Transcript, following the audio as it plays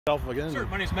Again. Sure.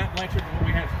 My name is Matt Blanchard, and what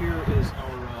we have here is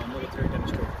our military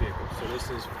demonstrator vehicle. So this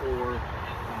is for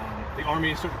the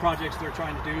Army and certain projects they're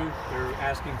trying to do. They're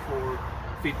asking for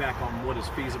feedback on what is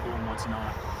feasible and what's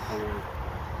not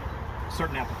for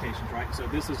certain applications, right? So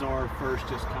this is our first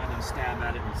just kind of stab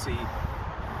at it and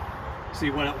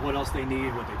see what else they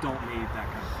need, what they don't need, that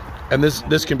kind of thing.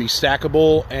 And this can be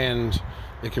stackable and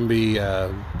it can be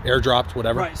airdropped,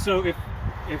 whatever. Right. So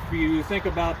if you think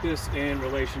about this in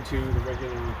relation to the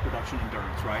regular production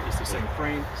endurance, right? It's the same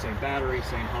frame, same battery,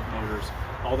 same hub motors,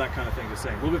 all that kind of thing the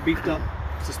same. A little bit beefed up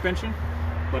suspension,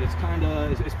 but it's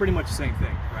pretty much the same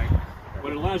thing, right?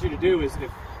 What it allows you to do is, if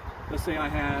let's say I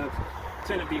have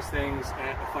 10 of these things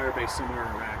at a fire base somewhere in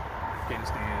Iraq,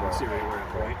 Afghanistan, Syria,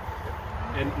 wherever, right?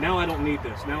 And now I don't need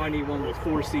this. Now I need one with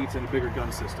 4 seats and a bigger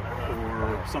gun system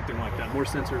or something like that, more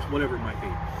sensors, whatever it might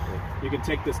be. You can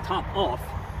take this top off,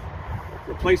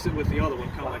 replace it with the other one,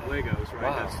 kind of like Legos,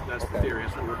 right? Wow. That's the theory.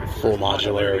 That's what we're working for. Full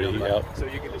modularity, yep. So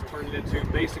you can just turn it into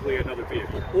basically another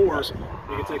vehicle. Or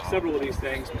you can take several of these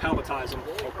things, palletize them,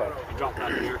 and drop them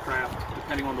out of the aircraft,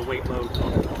 depending on the weight load.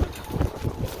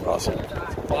 Awesome.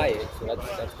 Quiet, so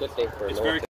that's a good thing for a